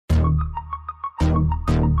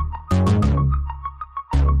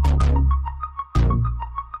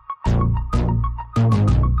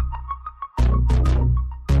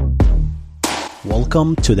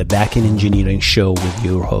Welcome to the Backend Engineering Show with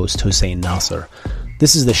your host, Hussein Nasser.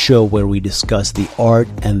 This is the show where we discuss the art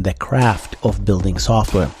and the craft of building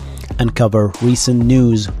software and cover recent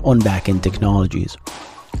news on backend technologies.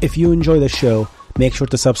 If you enjoy the show, make sure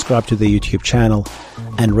to subscribe to the YouTube channel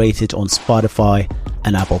and rate it on Spotify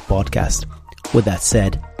and Apple Podcast. With that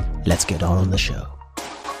said, let's get on the show.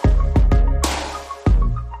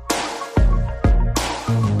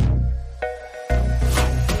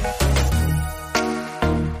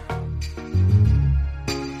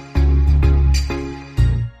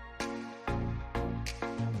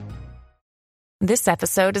 This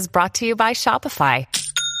episode is brought to you by Shopify.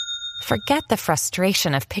 Forget the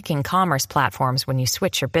frustration of picking commerce platforms when you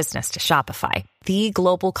switch your business to Shopify, the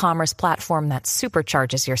global commerce platform that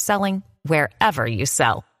supercharges your selling wherever you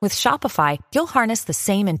sell. With Shopify, you'll harness the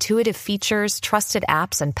same intuitive features, trusted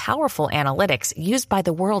apps, and powerful analytics used by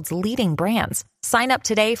the world's leading brands. Sign up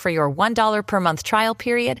today for your $1 per month trial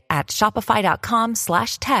period at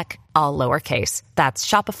shopify.com/tech, all lowercase. That's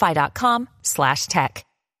shopify.com/tech.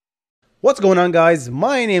 What's going on, guys?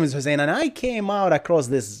 My name is Hussein, and I came out across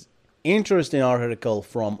this interesting article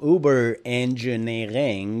from Uber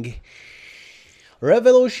Engineering,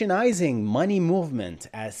 revolutionizing money movement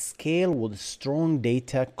at scale with strong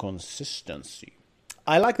data consistency.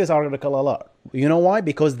 I like this article a lot. You know why?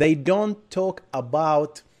 Because they don't talk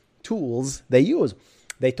about tools they use.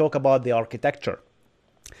 They talk about the architecture.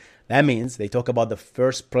 That means they talk about the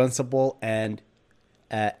first principle, and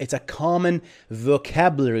it's a common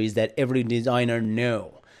vocabularies that every designer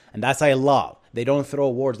know. And that's I love. They don't throw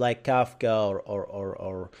words like Kafka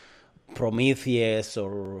or Prometheus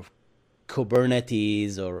or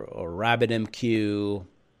Kubernetes or RabbitMQ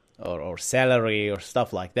or Celery or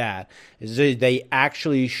stuff like that. It's just, they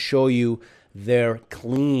actually show you their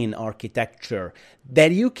clean architecture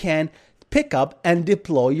that you can pick up and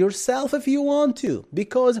deploy yourself if you want to,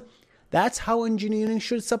 because that's how engineering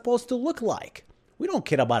should supposed to look like. We don't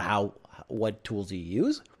care about what tools you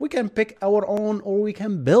use. We can pick our own, or we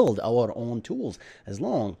can build our own tools, as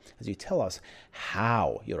long as you tell us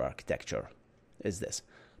how your architecture is this.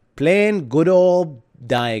 Plain good old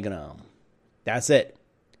diagram. That's it.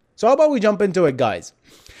 So how about we jump into it, guys?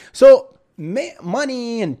 So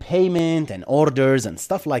money and payment and orders and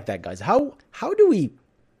stuff like that, guys. How do we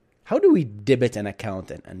debit an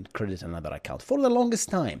account and credit another account? For the longest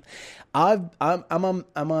time, I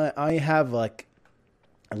have like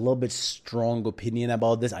a little bit strong opinion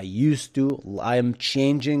about this. I am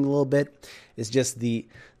changing a little bit. It's just the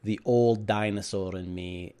old dinosaur in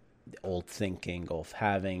me, the old thinking of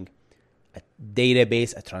having a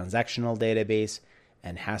database, a transactional database,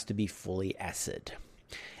 and has to be fully ACID.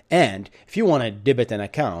 And if you want to debit an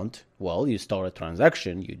account, well, you start a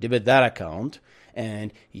transaction, you debit that account,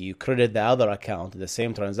 and you credit the other account, the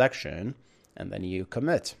same transaction, and then you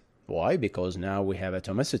commit. Why? Because now we have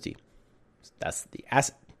atomicity. That's the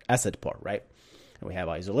asset part, right? And we have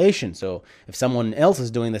isolation. So if someone else is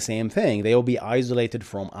doing the same thing, they will be isolated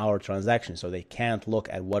from our transaction, so they can't look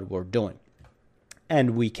at what we're doing.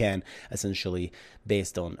 And we can essentially,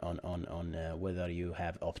 based on whether you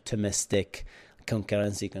have optimistic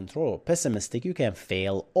concurrency control or pessimistic, you can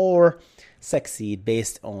fail or succeed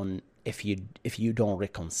based on if you don't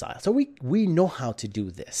reconcile. So we know how to do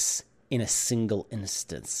this in a single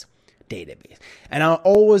instance database. And I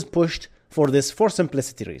always pushed for this for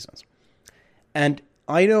simplicity reasons. And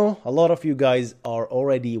I know a lot of you guys are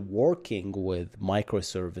already working with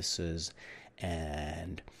microservices,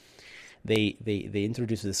 and they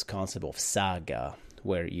introduce this concept of saga,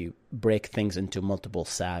 where you break things into multiple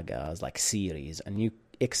sagas like series, and you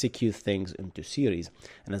execute things into series.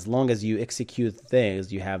 And as long as you execute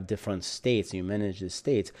things, you have different states, you manage the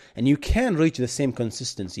states, and you can reach the same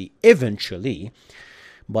consistency eventually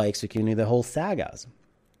by executing the whole sagas.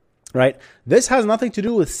 Right? This has nothing to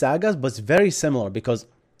do with sagas, but it's very similar because,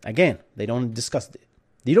 again, they don't discuss it.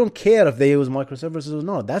 They don't care if they use microservices or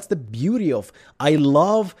not. That's the beauty of, I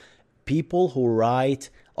love people who write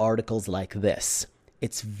articles like this.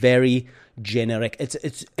 It's very generic. It's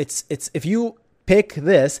if you pick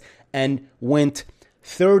this and went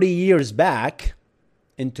 30 years back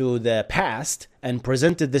into the past and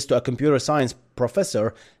presented this to a computer science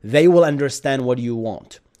professor, they will understand what you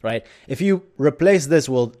want. Right? If you replace this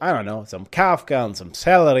with, I don't know, some Kafka and some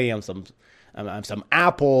Celery and some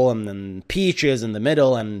apple and then peaches in the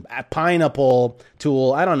middle and a pineapple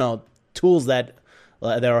tool, I don't know, tools that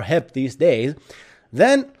are hip these days,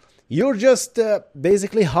 then you're just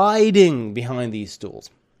basically hiding behind these tools.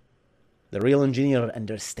 The real engineer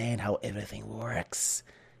understands how everything works.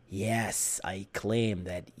 Yes, I claim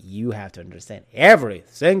that you have to understand every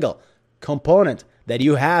single component that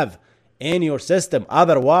you have in your system.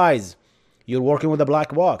 Otherwise, you're working with a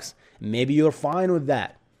black box. Maybe you're fine with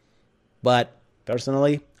that. But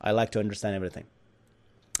personally, I like to understand everything.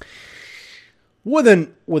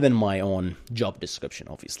 Within my own job description,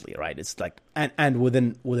 obviously, right? It's like, and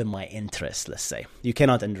within my interest, let's say. You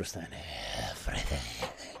cannot understand everything,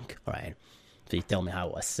 right? If you tell me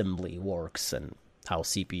how assembly works and how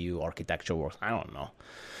CPU architecture works, I don't know,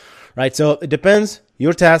 right? So it depends,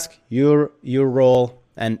 your task, your role,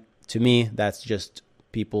 and to me, that's just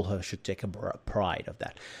people who should take a pride of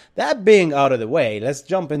that. That being out of the way, let's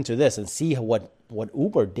jump into this and see what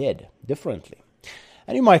Uber did differently.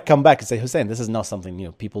 And you might come back and say, Hussein, this is not something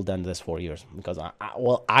new. People done this for years. Because,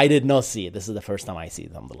 I did not see it. This is the first time I see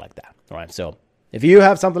something like that. All right. So if you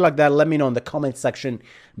have something like that, let me know in the comment section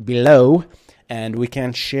below. And we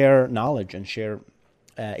can share knowledge and share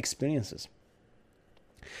experiences.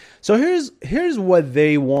 So here's what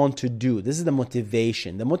they want to do. This is the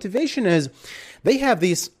motivation. The motivation is they have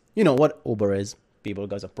these, you know what Uber is. People,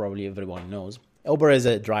 guys, probably everyone knows. Uber is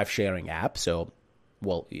a drive sharing app. So,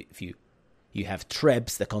 well, if you have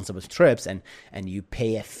trips, the concept of trips, and you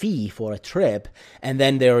pay a fee for a trip, and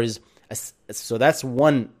then there is so that's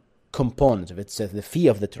one component of it, so the fee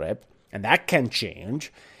of the trip, and that can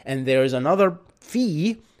change. And there is another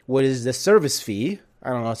fee, which is the service fee. I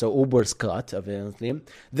don't know, so Uber's cut, obviously.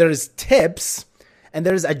 There's tips, and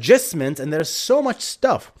there's adjustments, and there's so much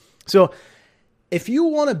stuff. So if you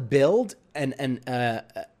want to build a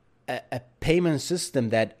payment system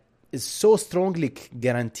that is so strongly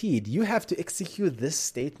guaranteed, you have to execute this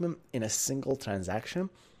statement in a single transaction,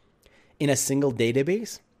 in a single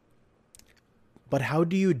database. But how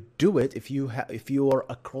do you do it if you are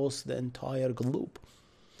across the entire globe?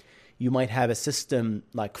 You might have a system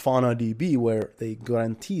like FaunaDB where they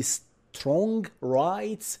guarantee strong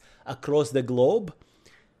writes across the globe.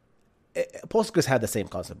 Postgres had the same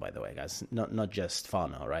concept, by the way, guys, not just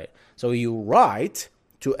Fauna, right? So you write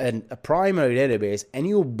to a primary database and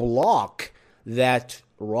you block that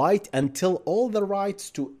write until all the writes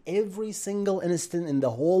to every single instance in the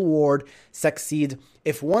whole world succeed.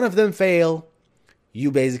 If one of them fail, you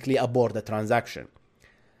basically abort the transaction.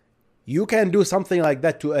 You can do something like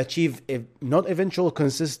that to achieve not eventual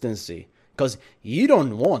consistency, because you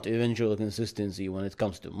don't want eventual consistency when it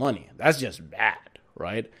comes to money. That's just bad,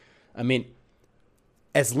 right? I mean,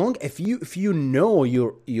 as long if you know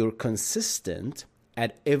you're consistent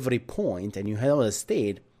at every point and you have a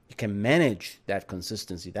state, you can manage that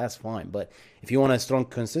consistency. That's fine. But if you want a strong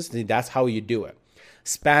consistency, that's how you do it.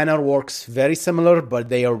 Spanner works very similar, but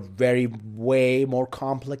they are way more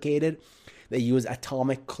complicated. They use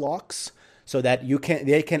atomic clocks so that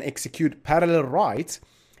they can execute parallel writes,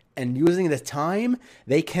 and using the time,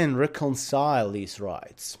 they can reconcile these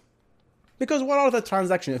writes. Because what are the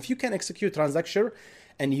transactions? If you can execute transaction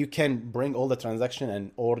and you can bring all the transaction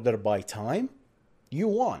and order by time, you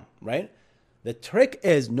won, right? The trick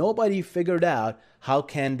is nobody figured out how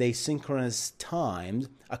can they synchronize times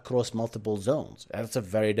across multiple zones. That's a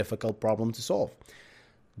very difficult problem to solve.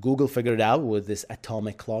 Google figured it out with this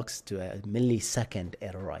atomic clocks to a millisecond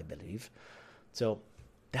error, I believe. So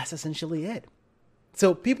that's essentially it.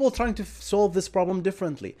 So people trying to solve this problem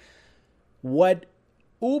differently. What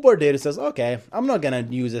Uber did says, okay, I'm not going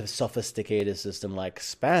to use a sophisticated system like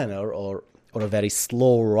Spanner or a very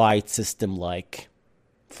slow write system like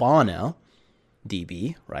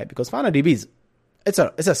FaunaDB, right? Because FaunaDB it's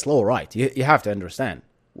a slow write. You have to understand.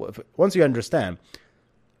 Once you understand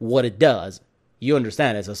what it does, you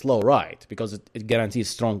understand it's a slow write because it guarantees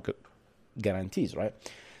strong guarantees, right?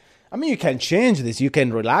 I mean, you can change this. You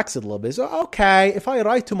can relax it a little bit. So, okay, if I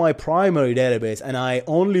write to my primary database and I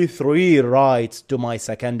only 3 writes to my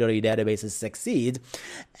secondary databases succeed,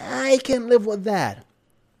 I can live with that.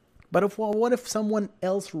 But what if someone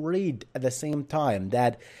else read at the same time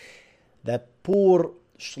that poor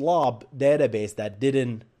schlub database that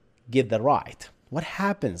didn't get the right? What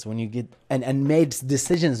happens when you get and made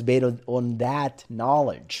decisions based on that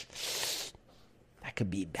knowledge? That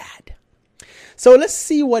could be bad. So let's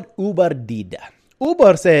see what Uber did.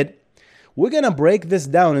 Uber said, we're going to break this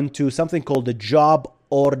down into something called the job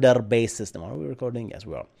order-based system. Are we recording? Yes,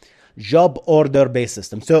 we are. Job order-based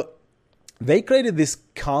system. So they created this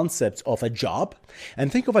concept of a job.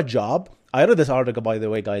 And think of a job. I read this article, by the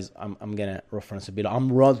way, guys. I'm going to reference it below. I'm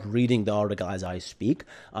not reading the article as I speak.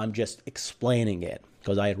 I'm just explaining it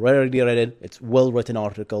because I already read it. It's a well-written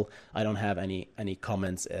article. I don't have any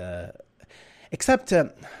comments except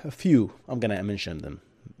a few. I'm going to mention them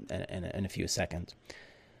in a few seconds.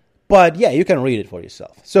 But yeah, you can read it for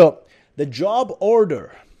yourself. So the job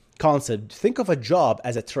order concept, think of a job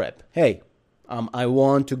as a trip. Hey, I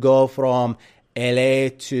want to go from LA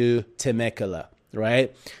to Temecula,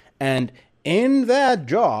 right? And in that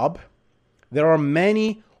job, there are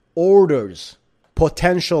many orders,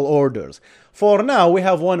 potential orders. For now, we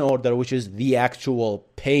have one order, which is the actual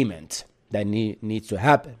payment that needs to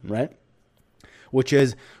happen, right? Which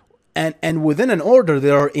is, and within an order,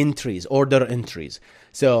 there are entries, order entries.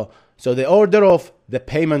 So the order of the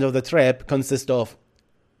payment of the trip consists of,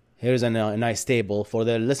 here's a nice table. For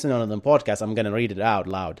the listener on the podcast, I'm going to read it out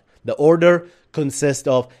loud. The order consists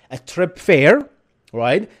of a trip fare,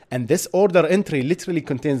 right? And this order entry literally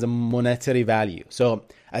contains a monetary value. So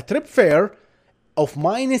a trip fare of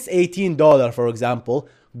minus $18, for example,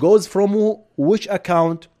 goes from which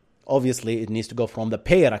account? Obviously, it needs to go from the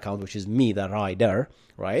payer account, which is me, the rider,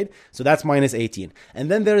 right? So that's minus 18.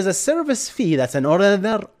 And then there is a service fee that's an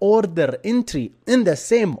order entry in the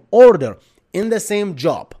same order, in the same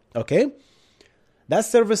job, okay? That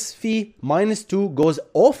service fee minus 2 goes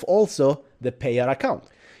off also the payer account.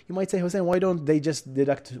 You might say, Hussein, why don't they just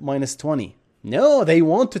deduct minus 20? No, they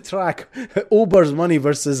want to track Uber's money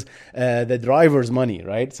versus the driver's money,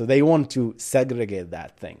 right? So they want to segregate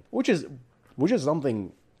that thing, which is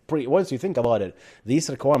something pretty. Once you think about it, these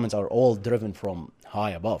requirements are all driven from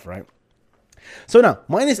high above, right? So now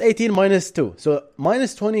minus 18, minus 2, so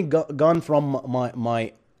minus 20 gone from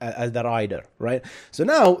my as the rider, right? So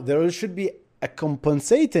now there should be a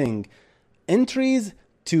compensating entries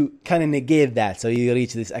to kind of negate that, so you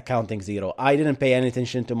reach this accounting zero. I didn't pay any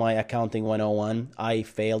attention to my accounting 101. I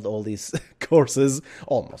failed all these courses,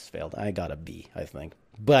 almost failed. I got a B, I think.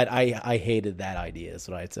 But I hated that ideas,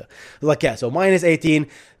 right? So like, yeah, so minus 18,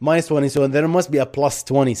 minus 20, so there must be a plus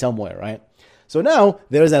 20 somewhere, right? So now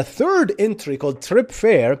there's a third entry called trip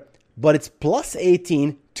fare, but it's plus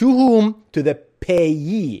 18 to whom? To the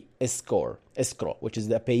payee escrow, which is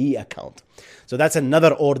the payee account. So that's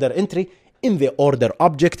another order entry in the order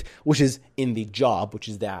object, which is in the job, which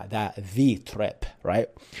is the trip, right?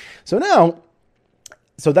 So now,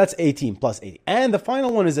 so that's 18 plus 80. And the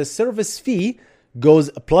final one is a service fee goes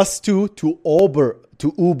plus 2 to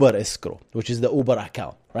Uber escrow, which is the Uber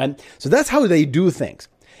account, right? So that's how they do things.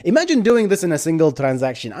 Imagine doing this in a single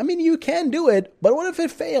transaction. I mean, you can do it, but what if it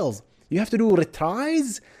fails? You have to do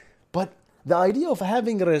retries. But the idea of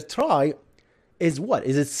having a retry is what?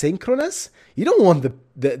 Is it synchronous? You don't want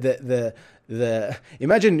the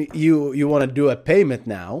imagine you want to do a payment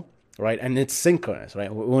now, right? And it's synchronous,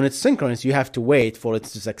 right? When it's synchronous, you have to wait for it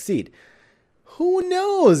to succeed. Who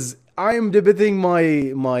knows? I'm debiting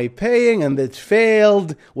my paying and it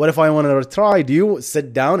failed. What if I want to retry? Do you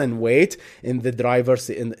sit down and wait in the driver's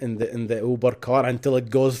in the Uber car until it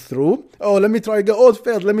goes through? Oh, let me try again. Oh, it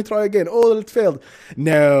failed. Let me try again. Oh, it failed.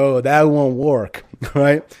 No, that won't work,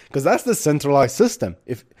 right? Because that's the centralized system.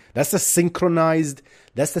 If that's the synchronous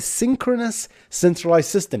centralized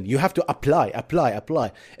system. You have to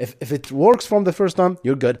apply. If it works from the first time,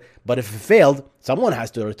 you're good. But if it failed, someone has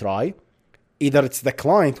to retry. Either it's the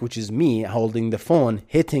client, which is me, holding the phone,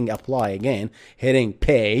 hitting apply again, hitting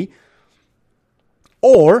pay,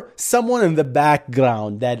 or someone in the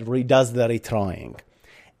background that does the retrying.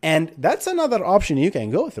 And that's another option you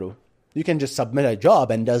can go through. You can just submit a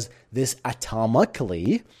job and does this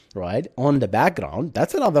atomically, right, on the background.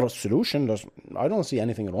 That's another solution. I don't see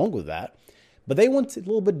anything wrong with that. But they want a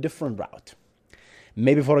little bit different route.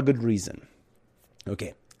 Maybe for a good reason.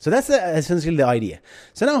 Okay. So that's essentially the idea.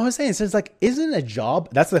 So now Hussein says, like, isn't a job,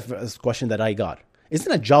 that's the first question that I got.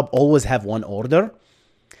 Isn't a job always have one order?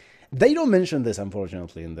 They don't mention this,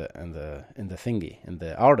 unfortunately, in the thingy, in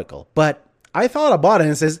the article. But I thought about it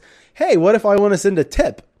and says, hey, what if I want to send a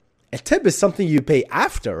tip? A tip is something you pay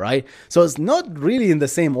after, right? So it's not really in the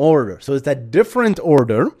same order. So it's a different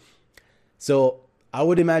order. So I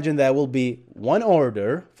would imagine there will be one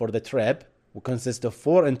order for the trip, will consist of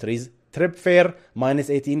 4 entries. Trip fare minus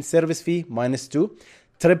 18, service fee minus 2.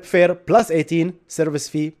 Trip fare plus 18, service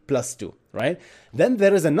fee plus 2, right? Then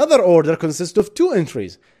there is another order consists of 2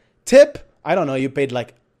 entries. Tip, I don't know, you paid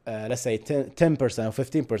like, let's say 10% or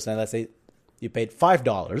 15%. Let's say you paid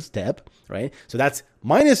 $5 tip, right? So that's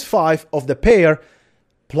minus 5 of the payer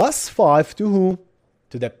plus 5 to who?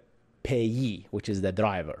 To the payee, which is the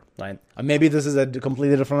driver, right? And maybe this is a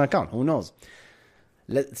completely different account. Who knows?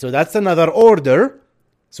 So that's another order.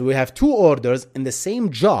 So we have 2 orders in the same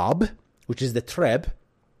job, which is the trip,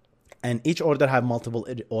 and each order have multiple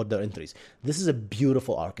order entries. This is a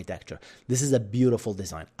beautiful architecture. This is a beautiful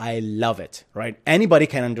design. I love it, right? Anybody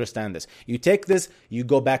can understand this. You take this, you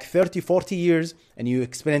go back 30, 40 years, and you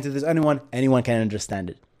explain it to this anyone can understand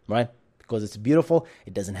it, right? Because it's beautiful.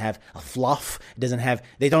 It doesn't have a fluff. It doesn't have,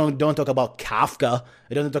 they don't talk about Kafka.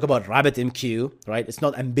 It doesn't talk about RabbitMQ, right? It's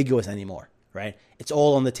not ambiguous anymore, right? It's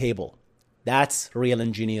all on the table. That's real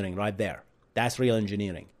engineering right there. That's real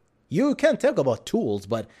engineering. You can talk about tools,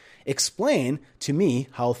 but explain to me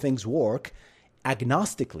how things work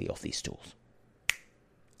agnostically of these tools.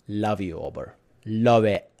 Love you, Uber. Love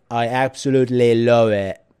it. I absolutely love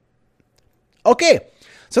it. Okay,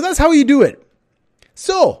 so that's how you do it.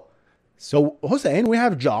 So Hussein, we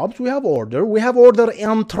have jobs, we have order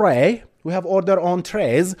entree, we have order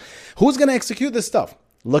entrees. Who's going to execute this stuff?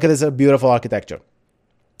 Look at this beautiful architecture.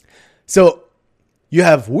 So you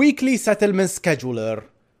have weekly settlement scheduler,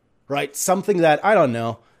 right? Something that, I don't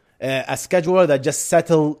know, a scheduler that just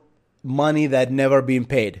settle money that never been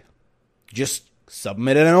paid. Just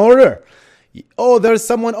submitted an order. Oh, there's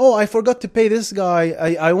someone, I forgot to pay this guy.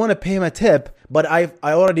 I want to pay him a tip, but I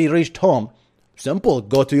already reached home. Simple.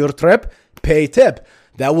 Go to your trip, pay tip.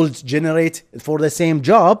 That will generate for the same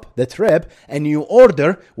job, the trip, a new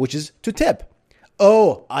order, which is to tip.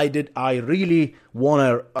 Oh, I really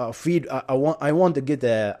want to I want to get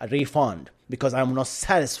a refund because I'm not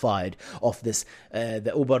satisfied of this.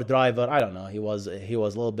 The Uber driver, I don't know, he was a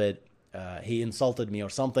little bit, he insulted me or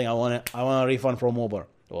something. I want a refund from Uber.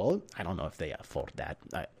 Well, I don't know if they afford that.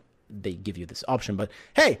 They give you this option, but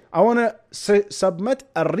hey, I want to submit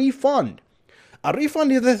a refund. A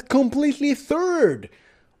refund is a completely third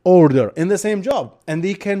order in the same job, and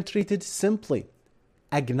they can treat it simply,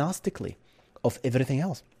 agnostically of everything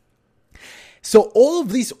else. So all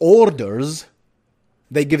of these orders,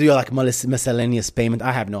 they give you like miscellaneous payment.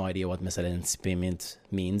 I have no idea what miscellaneous payment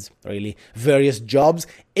means, really. Various jobs,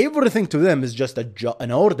 everything to them is just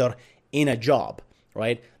an order in a job,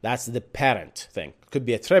 right? That's the parent thing. Could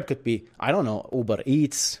be a trip, could be, I don't know, Uber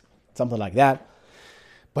Eats, something like that.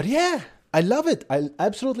 But yeah, I love it. I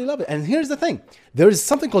absolutely love it. And here's the thing. There is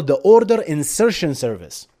something called the order insertion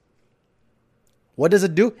service. What does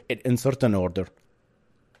it do? It inserts an order.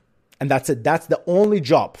 And that's it. That's the only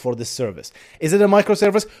job for this service. Is it a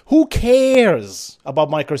microservice? Who cares about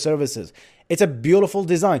microservices? It's a beautiful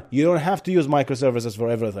design. You don't have to use microservices for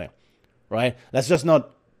everything, right? Let's just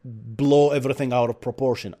not blow everything out of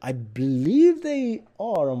proportion. I believe they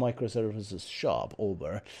are a microservices shop,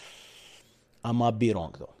 Uber. I might be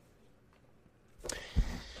wrong, though.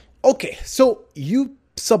 Okay, so you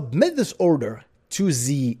submit this order to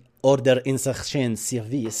the order insertion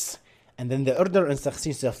service, and then the order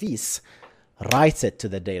insertion service writes it to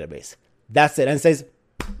the database. That's it, and says,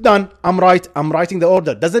 done, I'm writing the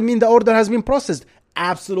order. Does it mean the order has been processed?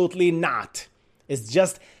 Absolutely not. It's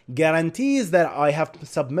just guarantees that I have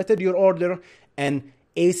submitted your order, and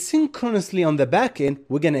asynchronously on the backend,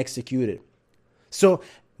 we're going to execute it. So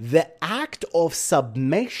the act of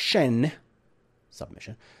submission,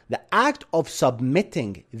 the act of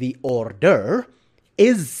submitting the order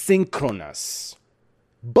is synchronous,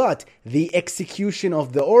 but the execution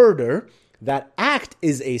of the order, that act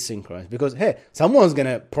is asynchronous because, hey, someone's going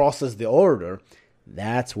to process the order.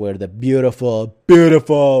 That's where the beautiful,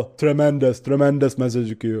 tremendous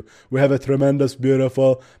message queue. We have a tremendous,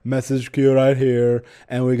 beautiful message queue right here,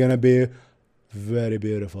 and we're going to be very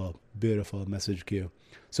beautiful message queue.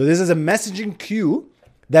 So this is a messaging queue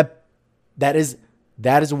that is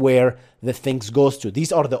where the things goes to.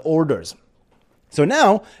 These are the orders. So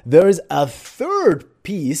now there is a third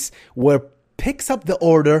piece where picks up the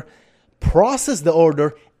order, process the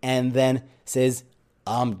order, and then says,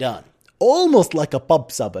 I'm done. Almost like a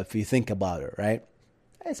pub sub if you think about it, right?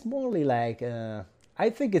 It's morely like, I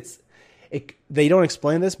think they don't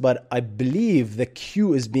explain this, but I believe the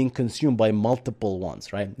queue is being consumed by multiple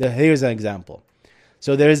ones, right? Here's an example.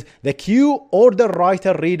 So there's the queue order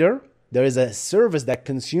writer reader. There is a service that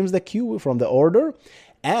consumes the queue from the order,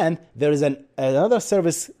 and there is another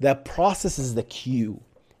service that processes the queue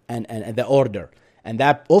and the order, and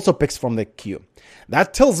that also picks from the queue.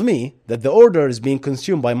 That tells me that the order is being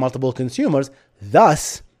consumed by multiple consumers.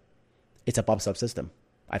 Thus, it's a pub subsystem,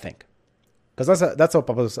 I think, because that's a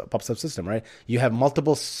pub subsystem, right? You have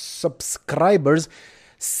multiple subscribers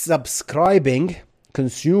subscribing,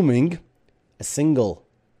 consuming a single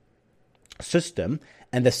system.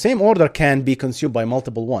 And the same order can be consumed by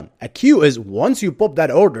multiple one. A queue is once you pop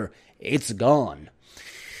that order, it's gone.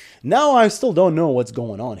 Now I still don't know what's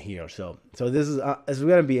going on here. So this is it's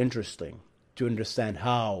going to be interesting to understand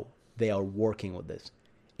how they are working with this.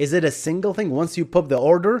 Is it a single thing? Once you pop the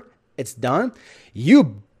order, it's done?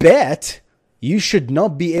 You bet you should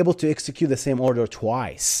not be able to execute the same order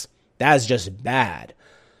twice. That's just bad.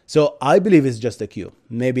 So I believe it's just a queue.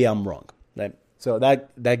 Maybe I'm wrong. Right? So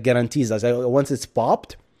that guarantees us once it's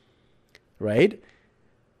popped, right,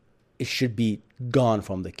 it should be gone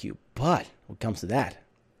from the queue. But when it comes to that,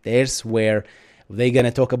 there's where they're going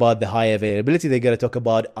to talk about the high availability. They're going to talk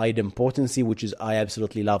about item potency, which is, I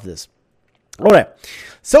absolutely love this. All right.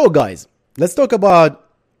 So guys, let's talk about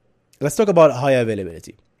high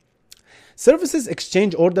availability. Services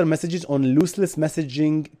exchange order messages on lossless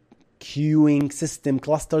messaging queuing system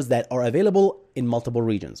clusters that are available in multiple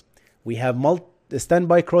regions. We have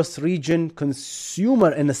standby cross-region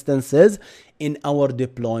consumer instances in our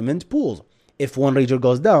deployment pools. If one region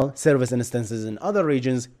goes down, service instances in other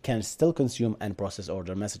regions can still consume and process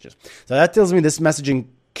order messages. So that tells me this messaging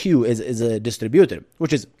queue is a distributed,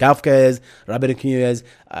 which is Kafka is, RabbitMQ is,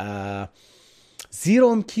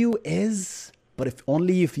 ZeroMQ is, but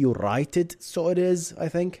if you write it, so it is, I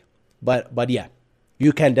think. But yeah,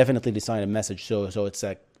 you can definitely design a message so it's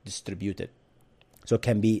distributed, so it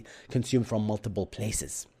can be consumed from multiple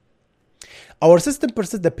places. Our system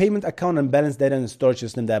persists the payment account and balance data in the storage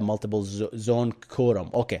system that have multiple zone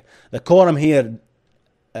quorum. Okay, the quorum here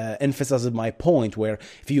emphasizes my point, where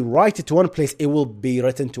if you write it to one place, it will be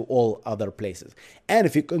written to all other places. And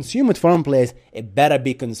if you consume it from one place, it better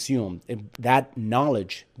be consumed. That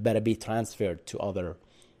knowledge better be transferred to other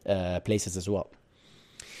places as well.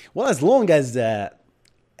 Well, as long as,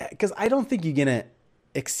 because I don't think you're going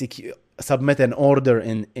to submit an order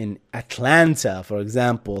in Atlanta, for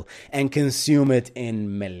example, and consume it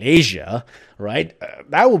in Malaysia, right?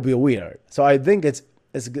 That would be weird. So I think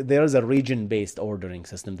there's a region-based ordering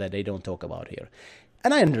system that they don't talk about here.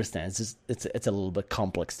 And I understand it's a little bit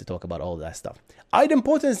complex to talk about all that stuff.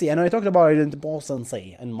 Idempotency, and I talked about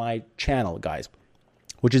idempotency in my channel, guys,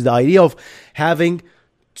 which is the idea of having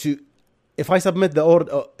to, if I submit the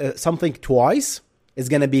order something twice, it's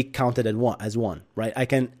going to be counted as one, right? I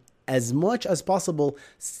can, as much as possible,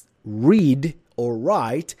 read or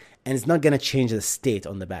write, and it's not going to change the state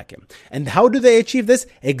on the backend. And how do they achieve this?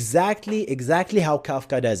 Exactly how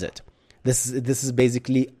Kafka does it. This is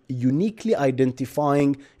basically uniquely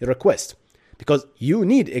identifying a request, because you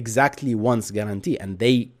need exactly once guarantee, and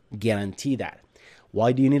they guarantee that.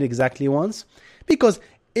 Why do you need exactly once? Because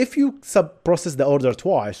if you process the order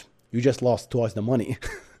twice, you just lost twice the money.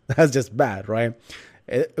 That's just bad, right?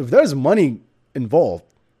 If there's money involved,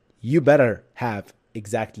 you better have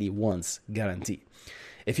exactly once guarantee.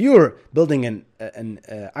 If you're building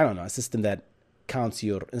a system that counts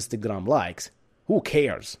your Instagram likes, who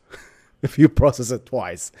cares if you process it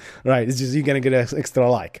twice, right? It's just you're gonna get an extra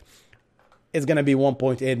like. It's gonna be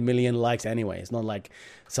 1.8 million likes anyway. It's not like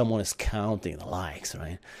someone is counting the likes,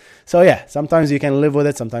 right? So yeah, sometimes you can live with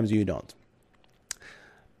it, sometimes you don't.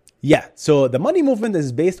 Yeah, so the money movement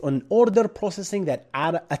is based on order processing that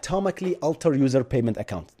atomically alter user payment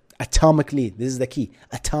account. Atomically, this is the key,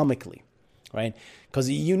 atomically, right?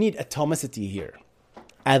 Because you need atomicity here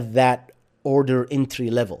at that order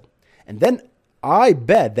entry level. And then I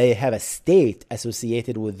bet they have a state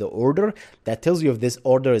associated with the order that tells you if this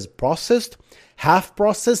order is processed, half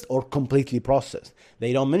processed, or completely processed.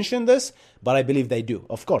 They don't mention this, but I believe they do.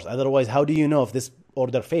 Of course, otherwise, how do you know if this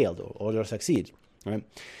order failed or order succeeds, right?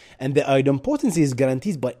 And the idempotency is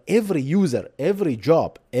guaranteed by every user, every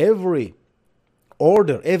job, every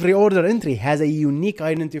order entry has a unique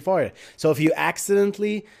identifier. So if you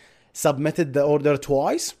accidentally submitted the order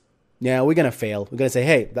twice, yeah, we're gonna fail. We're gonna say,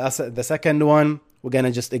 hey, that's the second one, we're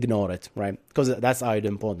gonna just ignore it, right? Because that's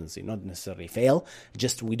idempotency, not necessarily fail.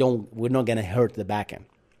 Just we're not gonna hurt the backend,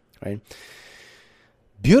 right?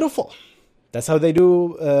 Beautiful. That's how they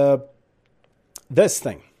do this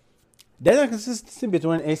thing. Data consistency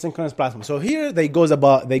between asynchronous platforms. So here they go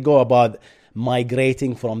about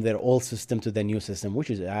migrating from their old system to the new system,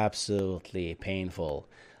 which is absolutely painful.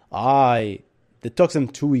 It took them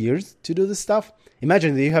 2 years to do this stuff.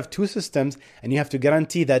 Imagine that you have two systems and you have to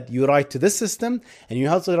guarantee that you write to this system and you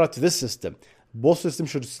also write to this system. Both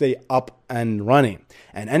systems should stay up and running.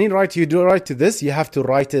 And any write you do write to this, you have to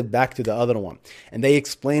write it back to the other one. And they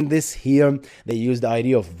explain this here. They use the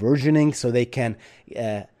idea of versioning so they can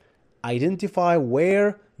identify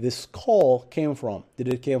where this call came from. Did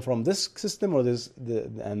it came from this system or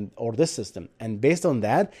this system? And based on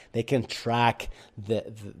that, they can track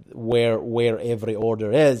where every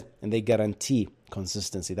order is, and they guarantee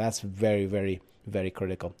consistency. That's very, very, very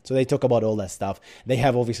critical. So they talk about all that stuff. They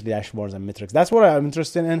have obviously dashboards and metrics. That's what I'm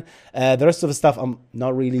interested in. The rest of the stuff I'm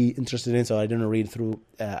not really interested in, so I didn't read through.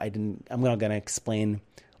 I'm not gonna explain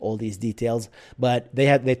all these details, but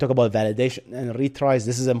they talk about validation and retries.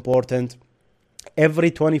 This is important. Every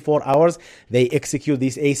 24 hours, they execute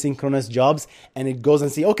these asynchronous jobs, and it goes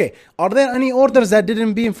and see, okay, are there any orders that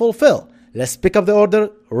didn't be fulfilled? Let's pick up the order,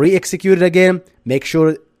 re-execute it again, make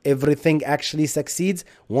sure everything actually succeeds.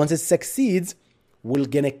 Once it succeeds, we're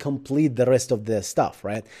gonna complete the rest of the stuff,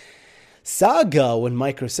 right? Saga when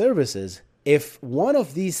microservices, if one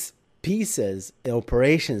of these pieces,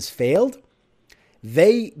 operations failed,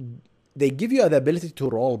 they they give you the ability to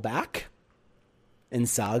roll back in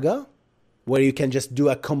Saga, where you can just do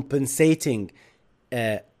a compensating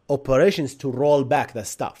operations to roll back the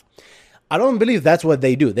stuff. I don't believe that's what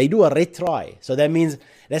they do. They do a retry. So that means,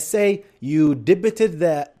 let's say you debited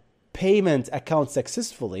the payment account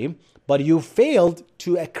successfully, but you failed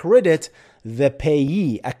to accredit the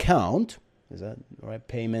payee account. Is that right?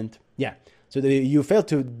 Payment. Yeah. So you failed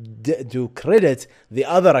to credit the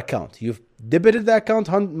other account. You've debited the account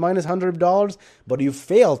minus $100, but you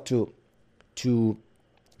failed to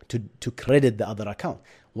credit the other account.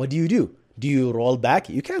 What do? Do you roll back?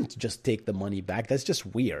 You can't just take the money back. That's just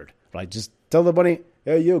weird, right? Just tell the money,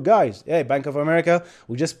 hey, you guys, hey, Bank of America,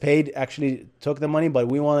 we just took the money, but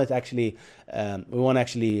we want to actually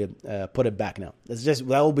put it back now. That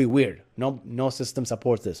will be weird. No system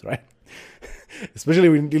supports this, right? Especially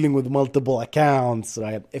when dealing with multiple accounts,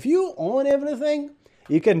 right? If you own everything,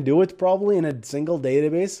 you can do it probably in a single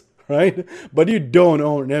database, right? But you don't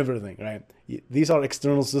own everything, right? These are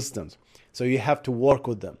external systems, so you have to work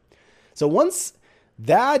with them. So once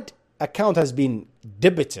that account has been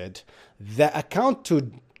debited, the account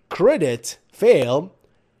to credit fail,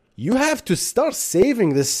 you have to start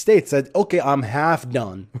saving the states that, okay, I'm half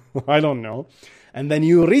done. I don't know. And then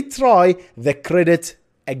you retry the credit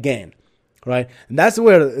again, right? And that's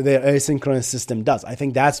where the asynchronous system does. I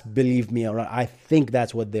think believe me, I think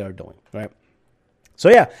that's what they are doing, right? So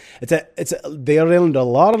yeah, they are learning a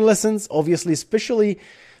lot of lessons, obviously, especially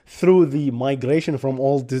through the migration from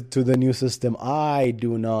old to the new system. I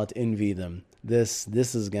do not envy them. This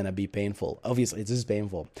is gonna be painful. Obviously, it is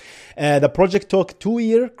painful. The project took 2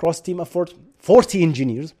 year cross-team effort, 40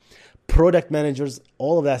 engineers, product managers,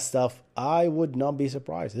 all of that stuff. I would not be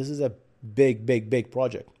surprised. This is a big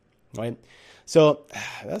project, right? So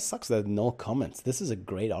that sucks that no comments. This is a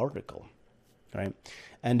great article, right?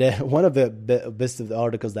 And one of the best of the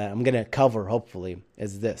articles that I'm gonna cover, hopefully,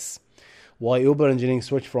 is this: why Uber engineering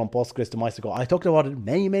switched from Postgres to MySQL. I talked about it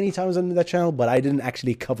many times on the channel, but I didn't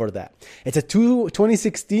actually cover that. It's a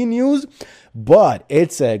 2016 news, but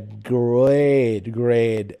it's a great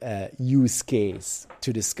use case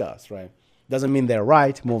to discuss, right? Doesn't mean they're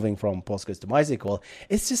right, moving from Postgres to MySQL.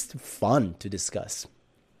 It's just fun to discuss.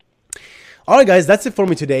 All right, guys, that's it for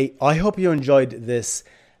me today. I hope you enjoyed this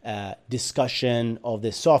discussion of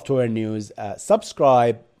the software news.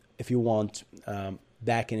 Subscribe if you want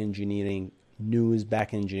backend engineering news,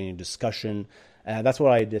 backend engineering discussion. That's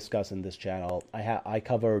what I discuss in this channel. I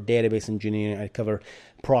cover database engineering. I cover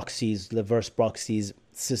proxies, reverse proxies,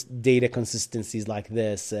 data consistencies like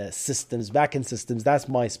this, systems, backend systems. That's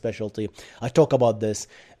my specialty. I talk about this.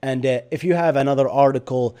 And if you have another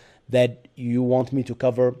article that you want me to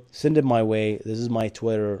cover, send it my way. This is my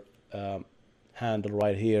Twitter handle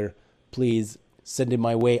right here. Please send it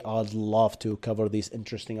my way. I'd love to cover these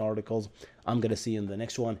interesting articles. I'm going to see you in the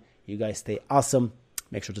next one. You guys stay awesome.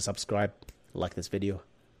 Make sure to subscribe, like this video.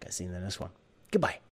 Guys, see you in the next one. Goodbye.